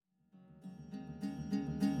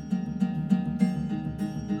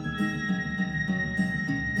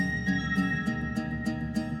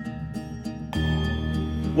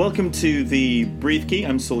Welcome to the Breathe Key.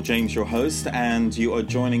 I'm Saul James, your host, and you are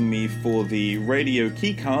joining me for the Radio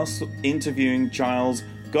Keycast interviewing Giles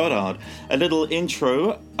Goddard. A little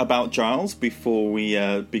intro about Giles before we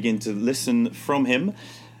begin to listen from him.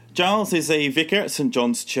 Giles is a vicar at St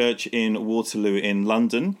John's Church in Waterloo in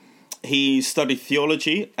London. He studied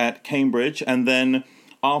theology at Cambridge and then,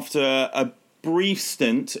 after a brief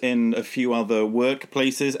stint in a few other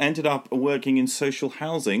workplaces, ended up working in social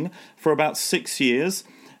housing for about 6 years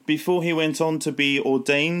before he went on to be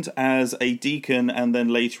ordained as a deacon and then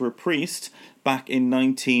later a priest back in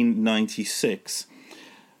 1996.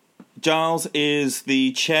 Giles is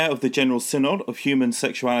the chair of the General Synod of Human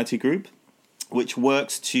Sexuality Group, which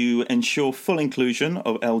works to ensure full inclusion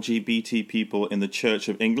of LGBT people in the Church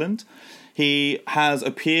of England. He has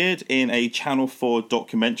appeared in a Channel 4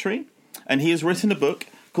 documentary, and he has written a book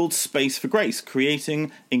called Space for Grace,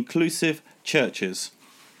 Creating Inclusive Churches.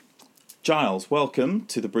 Giles, welcome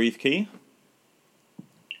to the Breathe Key.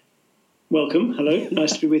 Welcome. Hello.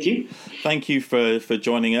 Nice to be with you. Thank you for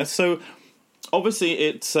joining us. So, obviously,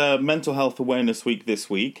 it's Mental Health Awareness Week this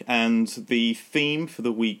week, and the theme for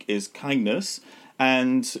the week is kindness.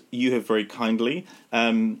 And you have very kindly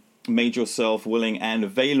made yourself willing and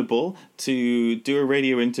available to do a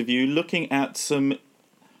radio interview looking at some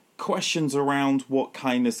questions around what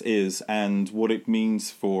kindness is and what it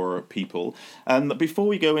means for people. And before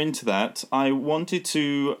we go into that, I wanted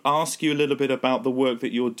to ask you a little bit about the work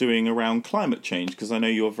that you're doing around climate change, because I know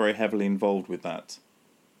you're very heavily involved with that.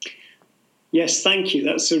 Yes, thank you.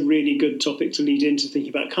 That's a really good topic to lead into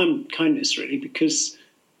thinking about kindness, really, because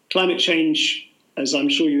climate change, as I'm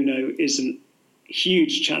sure you know, is a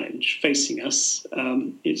huge challenge facing us.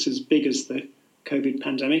 It's as big as the COVID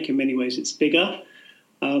pandemic. In many ways, it's bigger.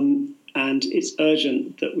 And it's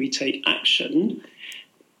urgent that we take action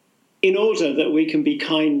in order that we can be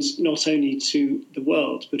kind not only to the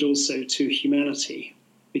world, but also to humanity,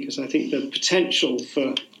 because I think the potential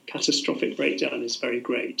for catastrophic breakdown is very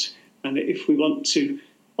great. And if we want to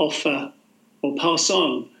offer or pass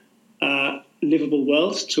on a livable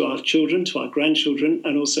world to our children, to our grandchildren,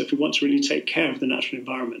 and also if we want to really take care of the natural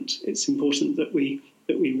environment, it's important that we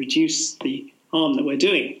reduce the harm that we're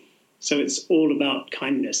doing. So it's all about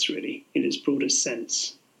kindness, really, in its broadest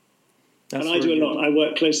sense. And I do a lot. I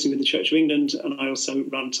work closely with the Church of England, and I also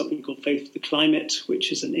run something called Faith for the Climate,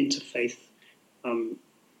 which is an interfaith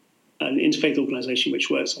organisation which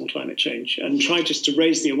works on climate change, and try just to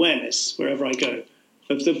raise the awareness wherever I go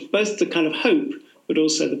of both the kind of hope, but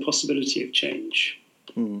also the possibility of change.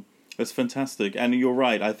 That's fantastic. And you're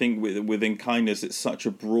right. I think within kindness, it's such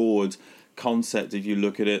a broad concept if you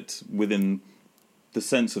look at it within the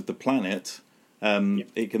sense of the planet.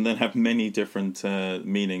 It can then have many different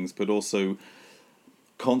meanings, but also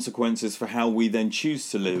consequences for how we then choose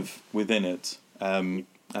to live within it. And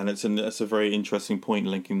it's a very interesting point,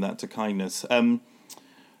 linking that to kindness.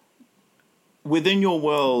 Within your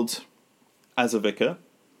world as a vicar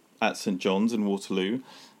at St John's in Waterloo,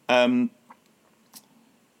 let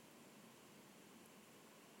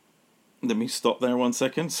me stop there 1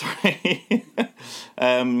 second, sorry.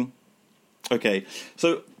 Okay,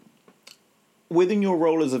 so within your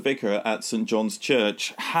role as a vicar at St John's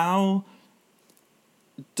Church, how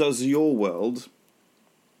does your world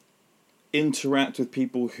interact with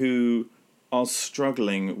people who are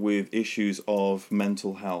struggling with issues of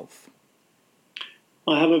mental health?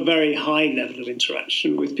 I have a very high level of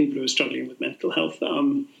interaction with people who are struggling with mental health.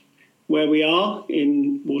 Where we are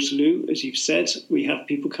in Waterloo, as you've said, we have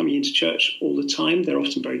people coming into church all the time. They're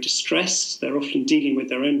often very distressed. They're often dealing with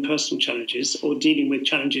their own personal challenges or dealing with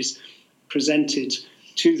challenges presented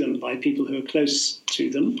to them by people who are close to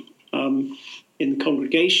them. In the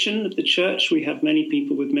congregation of the church, we have many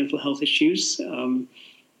people with mental health issues,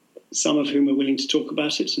 some of whom are willing to talk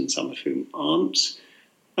about it and some of whom aren't.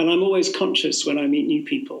 And I'm always conscious when I meet new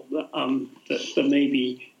people that there may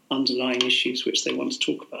be underlying issues which they want to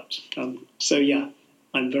talk about.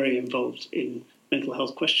 I'm very involved in mental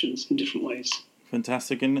health questions in different ways.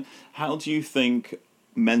 Fantastic. And how do you think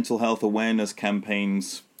mental health awareness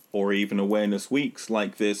campaigns or even awareness weeks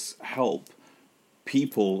like this help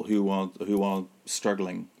people who are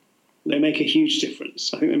struggling? They make a huge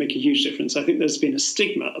difference. I think they make a huge difference. I think there's been a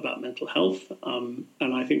stigma about mental health, and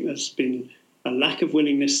I think there's been a lack of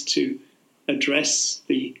willingness to address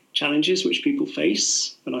the challenges which people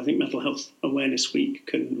face, and I think Mental Health Awareness Week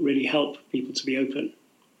can really help people to be open.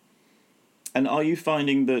 And are you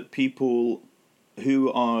finding that people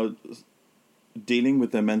who are dealing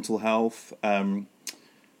with their mental health are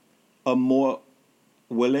more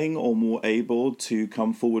willing or more able to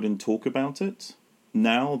come forward and talk about it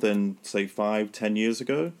now than, say, 5-10 years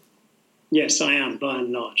ago? Yes, I am, by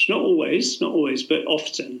and large. Not always, but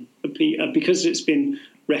often, because it's been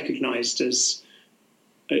recognised as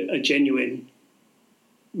a genuine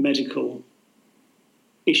medical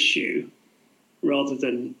issue, rather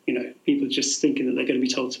than, people just thinking that they're going to be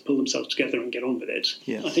told to pull themselves together and get on with it.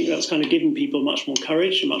 Yes. I think that's kind of given people much more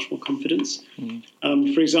courage and much more confidence.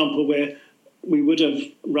 For example, we would have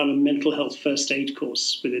run a mental health first aid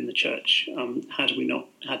course within the church had we not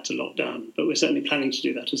had to lock down. But we're certainly planning to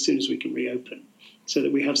do that as soon as we can reopen, so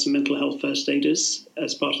that we have some mental health first aiders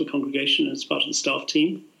as part of the congregation, as part of the staff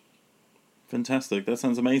team. Fantastic. That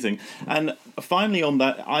sounds amazing. And finally on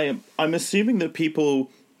that, I'm assuming that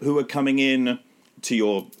people who are coming in to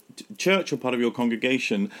your church or part of your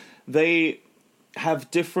congregation, they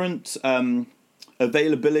have different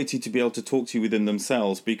availability to be able to talk to you within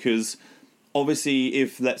themselves, because obviously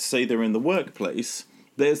if, let's say, they're in the workplace,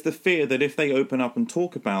 there's the fear that if they open up and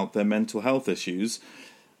talk about their mental health issues,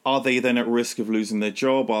 are they then at risk of losing their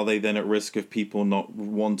job? Are they then at risk of people not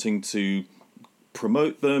wanting to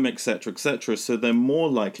promote them, etc., etc.? So they're more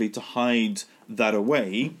likely to hide that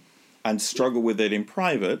away and struggle with it in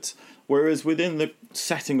private, whereas within the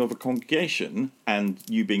setting of a congregation, and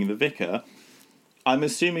you being the vicar, I'm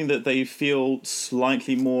assuming that they feel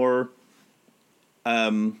slightly more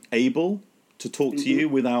able to talk to you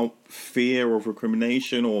without fear of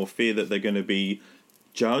recrimination or fear that they're going to be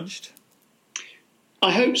judged.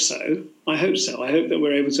 I hope so. I hope that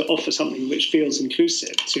we're able to offer something which feels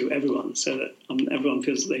inclusive to everyone, so that everyone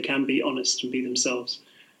feels that they can be honest and be themselves.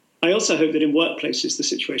 I also hope that in workplaces the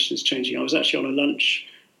situation is changing. I was actually on a lunch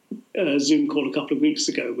Zoom call a couple of weeks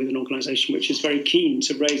ago with an organisation which is very keen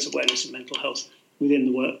to raise awareness of mental health within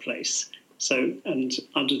the workplace. So, and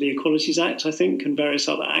under the Equalities Act, I think, and various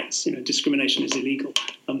other acts, discrimination is illegal.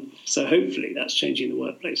 So hopefully that's changing in the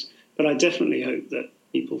workplace. But I definitely hope that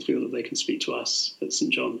people feel that they can speak to us at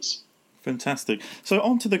St John's. Fantastic. So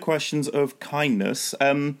on to the questions of kindness.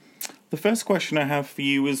 The first question I have for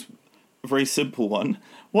you is a very simple one.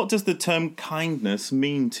 What does the term kindness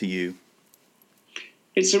mean to you?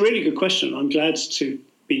 It's a really good question. I'm glad to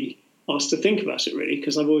be asked to think about it, really,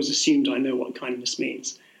 because I've always assumed I know what kindness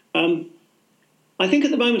means. I think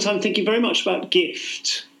at the moment I'm thinking very much about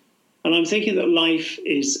gift. And I'm thinking that life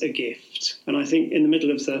is a gift. And I think in the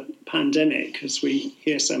middle of the pandemic, as we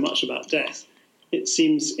hear so much about death, it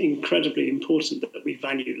seems incredibly important that we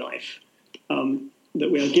value life,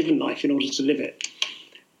 that we are given life in order to live it.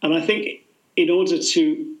 And I think in order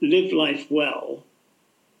to live life well,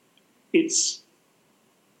 it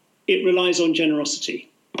relies on generosity.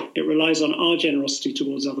 It relies on our generosity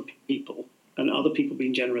towards other people, and other people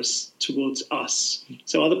being generous towards us.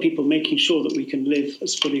 So other people making sure that we can live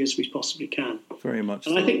as fully as we possibly can. Very much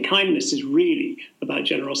and so. I think kindness is really about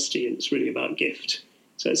generosity, and it's really about gift.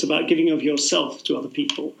 So it's about giving of yourself to other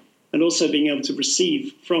people, and also being able to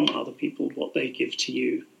receive from other people what they give to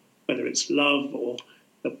you, whether it's love or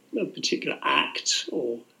a particular act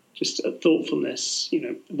or just a thoughtfulness,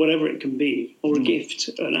 whatever it can be, or a gift,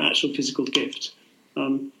 an actual physical gift.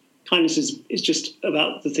 Kindness is just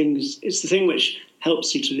about the things. It's the thing which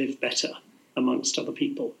helps you to live better amongst other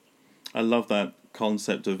people. I love that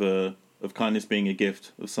concept of kindness being a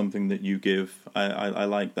gift, of something that you give. I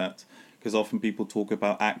like that, because often people talk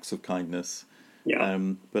about acts of kindness,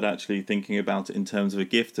 but actually thinking about it in terms of a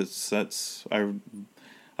gift,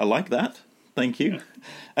 I like that. Thank you.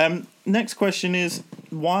 Next question is,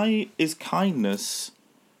 why is kindness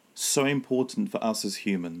so important for us as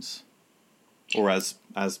humans, or as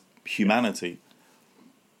humanity?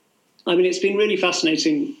 I mean, it's been really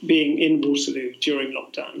fascinating being in Waterloo during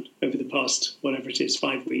lockdown over the past,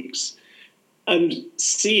 5 weeks, and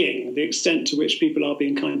seeing the extent to which people are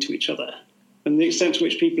being kind to each other, and the extent to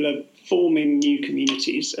which people are forming new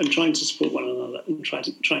communities and trying to support one another and trying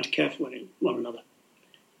to care for one another.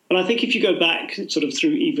 And I think if you go back sort of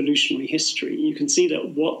through evolutionary history, you can see that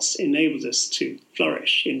what's enabled us to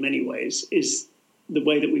flourish in many ways is the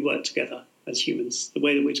way that we work together as humans, the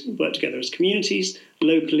way that we work together as communities,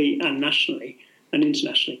 locally and nationally and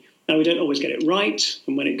internationally. Now, we don't always get it right,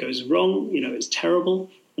 and when it goes wrong, it's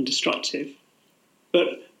terrible and destructive.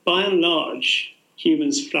 But by and large,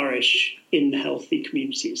 humans flourish in healthy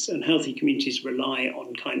communities, and healthy communities rely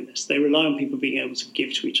on kindness. They rely on people being able to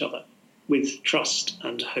give to each other with trust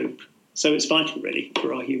and hope. So it's vital, really,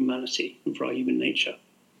 for our humanity and for our human nature.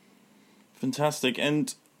 Fantastic.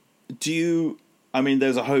 And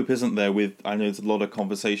there's a hope, isn't there? I know there's a lot of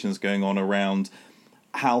conversations going on around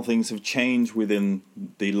how things have changed within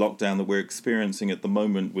the lockdown that we're experiencing at the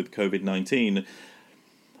moment with COVID-19.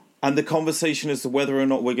 And the conversation as to whether or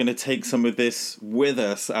not we're going to take some of this with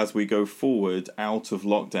us as we go forward out of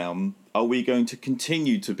lockdown. Are we going to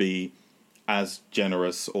continue to be as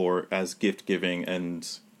generous or as gift-giving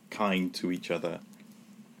and kind to each other?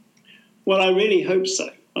 Well, I really hope so.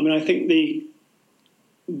 I mean, I think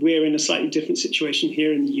we're in a slightly different situation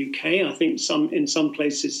here in the UK. I think in some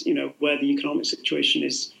places, where the economic situation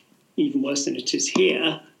is even worse than it is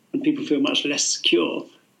here, and people feel much less secure,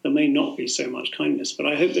 there may not be so much kindness. But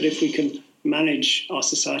I hope that if we can manage our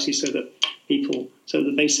society so that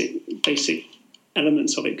the basic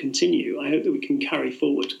elements of it continue, I hope that we can carry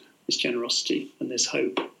forward this generosity and this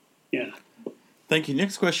hope. Yeah. Thank you.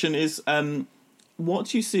 Next question is, what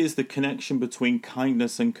do you see as the connection between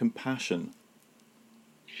kindness and compassion?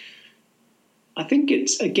 I think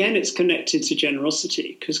it's connected to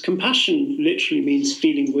generosity, because compassion literally means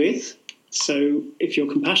feeling with. So if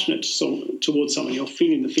you're compassionate towards someone, you're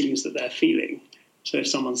feeling the feelings that they're feeling. So if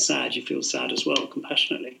someone's sad, you feel sad as well,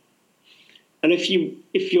 compassionately. And if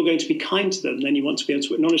you're going to be kind to them, then you want to be able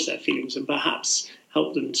to acknowledge their feelings and perhaps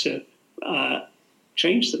help them to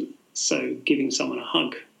change them. So giving someone a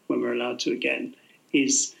hug when we're allowed to again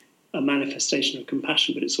is a manifestation of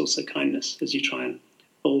compassion, but it's also kindness as you try and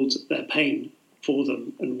hold their pain for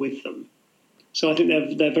them and with them. So I think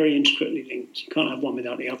they're very intricately linked. You can't have one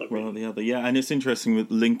without the other. Really. Without the other, yeah. And it's interesting with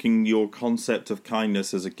linking your concept of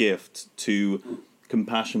kindness as a gift to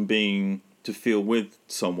compassion being to feel with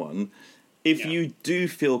someone. If you do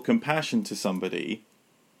feel compassion to somebody,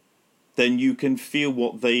 then you can feel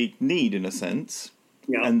what they need in a sense.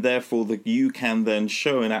 Yeah. And therefore you can then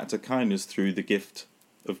show an act of kindness through the gift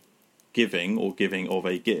of giving or giving of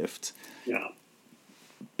a gift. Yeah.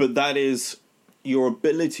 But that is your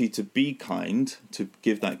ability to be kind, to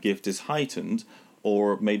give that gift, is heightened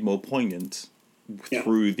or made more poignant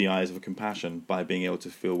through the eyes of compassion by being able to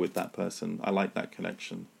feel with that person. I like that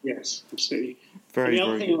connection. Yes, absolutely. The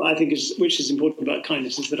other thing I think which is important about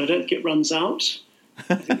kindness is that I don't think it runs out.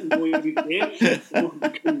 I think the more you give, the more you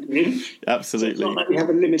can give. Absolutely. So it's not like we have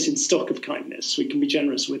a limited stock of kindness. We can be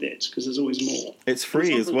generous with it because there's always more. It's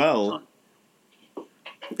free as well.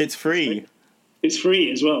 It's free. It's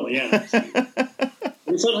free as well, yeah.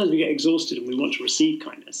 And sometimes we get exhausted and we want to receive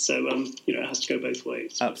kindness. So, it has to go both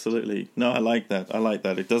ways. Absolutely. No, I like that.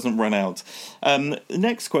 It doesn't run out. The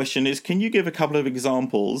next question is, can you give a couple of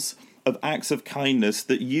examples of acts of kindness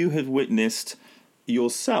that you have witnessed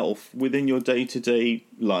yourself within your day-to-day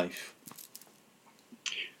life?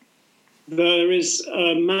 There is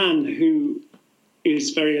a man who is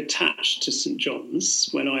very attached to St. John's.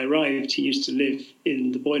 When I arrived, he used to live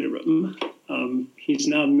in the boiler room. He's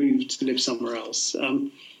now moved to live somewhere else.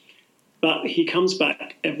 But he comes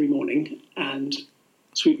back every morning and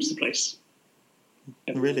sweeps the place.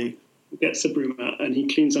 Really? He gets a broom out and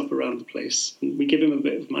he cleans up around the place. And we give him a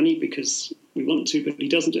bit of money because we want to, but he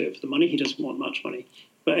doesn't do it for the money. He doesn't want much money.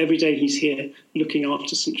 But every day he's here looking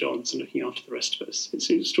after St. John's and looking after the rest of us. It's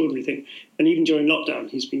an extraordinary thing. And even during lockdown,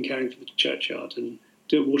 he's been caring for the churchyard and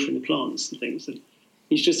watering the plants and things. And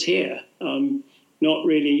he's just here, not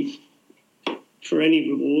really for any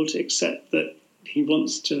reward, except that he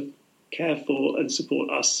wants to care for and support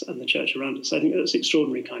us and the church around us. I think that's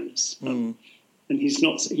extraordinary kindness. And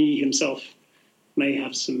he himself may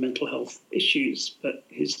have some mental health issues, but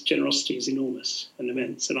his generosity is enormous and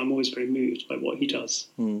immense, and I'm always very moved by what he does.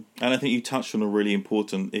 And I think you touched on a really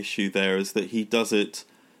important issue there, is that he does it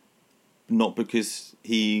not because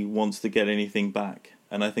he wants to get anything back.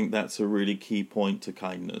 And I think that's a really key point to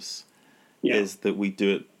kindness, is that we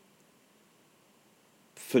do it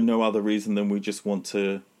for no other reason than we just want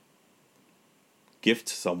to gift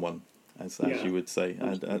someone, as you would say.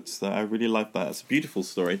 I really like that. It's a beautiful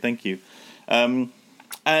story. Thank you.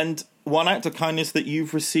 And one act of kindness that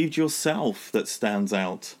you've received yourself that stands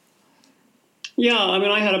out? Yeah, I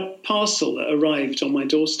mean, I had a parcel that arrived on my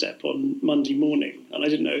doorstep on Monday morning, and I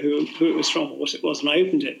didn't know who it was from or what it was, and I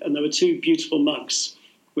opened it, and there were two beautiful mugs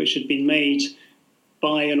which had been made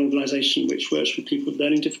by an organisation which works with people with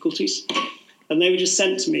learning difficulties. And they were just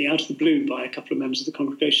sent to me out of the blue by a couple of members of the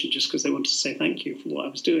congregation just because they wanted to say thank you for what I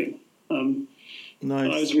was doing. Nice.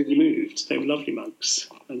 And I was really moved. They were lovely mugs.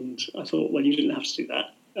 And I thought, well, you didn't have to do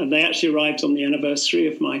that. And they actually arrived on the anniversary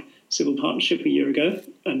of my civil partnership a year ago.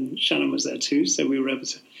 And Shannon was there too. So we were able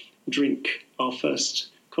to drink our first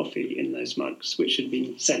coffee in those mugs, which had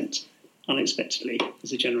been sent unexpectedly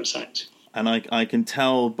as a generous act. And I can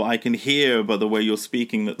tell, but I can hear by the way you're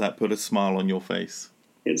speaking that put a smile on your face.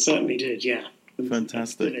 It certainly did, yeah.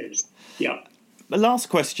 Fantastic. It is, yeah. The last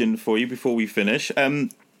question for you before we finish,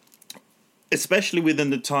 especially within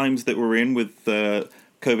the times that we're in with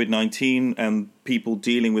COVID-19 and people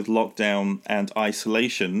dealing with lockdown and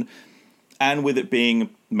isolation, and with it being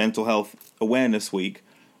Mental Health Awareness Week,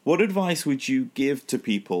 what advice would you give to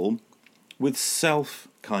people with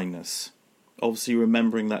self-kindness? obviously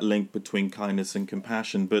remembering that link between kindness and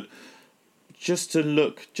compassion, but just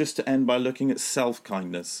to end by looking at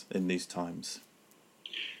self-kindness in these times.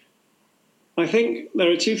 I think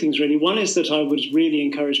there are two things, really. One is that I would really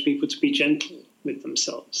encourage people to be gentle with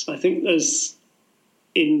themselves. I think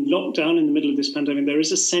in lockdown, in the middle of this pandemic, there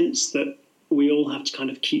is a sense that we all have to kind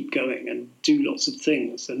of keep going and do lots of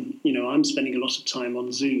things. And, I'm spending a lot of time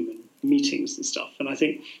on Zoom and meetings and stuff. And I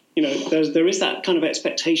think, there is that kind of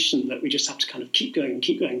expectation that we just have to kind of keep going and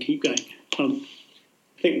keep going and keep going.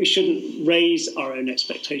 I think we shouldn't raise our own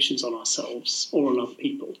expectations on ourselves or on other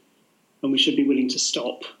people. And we should be willing to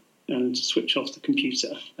stop and switch off the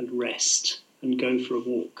computer and rest and go for a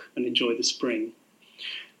walk and enjoy the spring.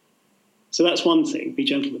 So that's one thing, be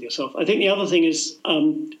gentle with yourself. I think the other thing is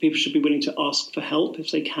people should be willing to ask for help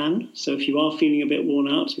if they can. So if you are feeling a bit worn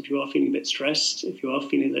out, if you are feeling a bit stressed, if you are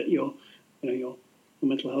feeling that your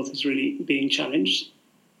mental health is really being challenged,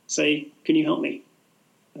 say, can you help me?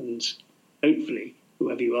 And hopefully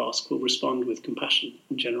whoever you ask will respond with compassion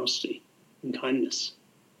and generosity and kindness.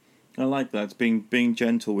 I like that. Being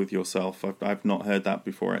gentle with yourself. I've not heard that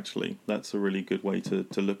before, actually. That's a really good way to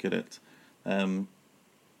look at it.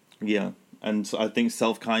 Yeah, and I think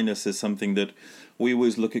self-kindness is something that we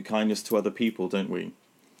always look at kindness to other people, don't we?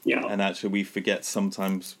 Yeah. And actually we forget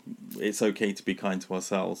sometimes it's okay to be kind to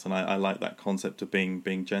ourselves, and I like that concept of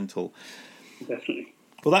being gentle. Definitely.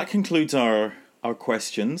 Well, that concludes our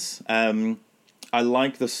questions. I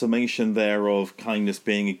like the summation there of kindness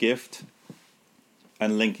being a gift,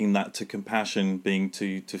 and linking that to compassion being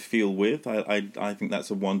to feel with. I think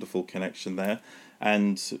that's a wonderful connection there.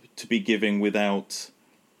 And to be giving without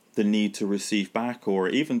the need to receive back, or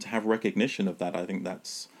even to have recognition of that. I think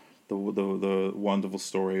that's the wonderful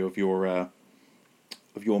story of your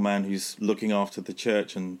man who's looking after the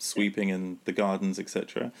church and sweeping in the gardens,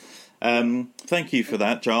 etc. Thank you for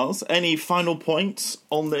that, Giles. Any final points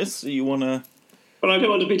on this you want to... But I don't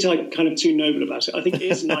want to be kind of too noble about it. I think it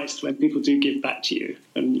is nice when people do give back to you,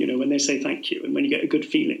 and when they say thank you, and when you get a good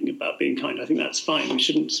feeling about being kind. I think that's fine. We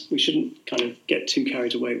shouldn't kind of get too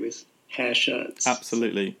carried away with hair shirts.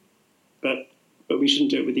 Absolutely. But we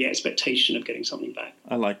shouldn't do it with the expectation of getting something back.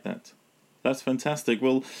 I like that. That's fantastic.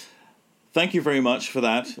 Well, thank you very much for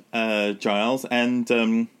that, Giles.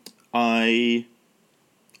 And I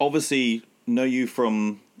obviously know you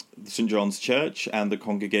from St. John's Church and the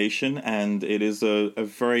congregation, and it is a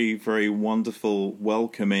very, very wonderful,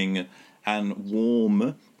 welcoming and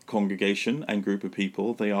warm congregation and group of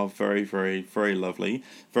people. They are very, very, very lovely,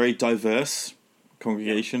 very diverse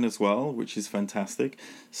congregation as well, which is fantastic.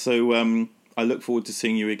 So I look forward to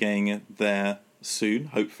seeing you again there soon,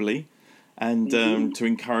 hopefully, and to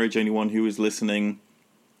encourage anyone who is listening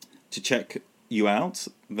to check you out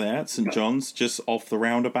there at St. John's, just off the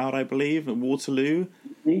roundabout, I believe, at Waterloo.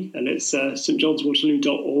 And it's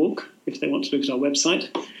stjohnswaterloo.org if they want to look at our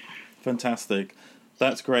website. Fantastic.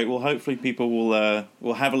 That's great. Well, hopefully people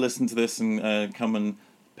will have a listen to this and come and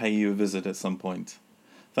pay you a visit at some point.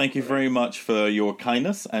 Thank you very much for your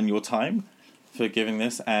kindness and your time for giving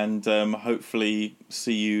this, and hopefully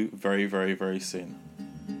see you very, very, very soon.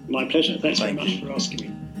 My pleasure. Thanks very much for asking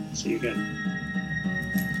me. See you again.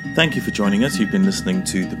 Thank you for joining us. You've been listening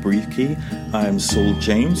to The Breathe Key. I am Saul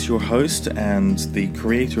James, your host and the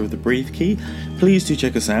creator of The Breathe Key. Please do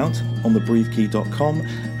check us out on thebreathekey.com,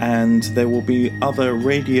 and there will be other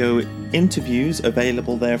radio interviews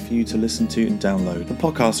available there for you to listen to and download. The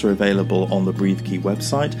podcasts are available on the Breathe Key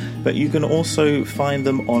website, but you can also find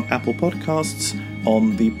them on Apple Podcasts,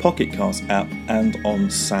 on the Pocket Cast app, and on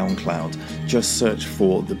SoundCloud. Just search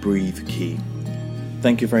for The Breathe Key.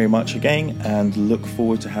 Thank you very much again, and look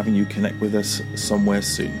forward to having you connect with us somewhere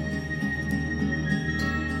soon.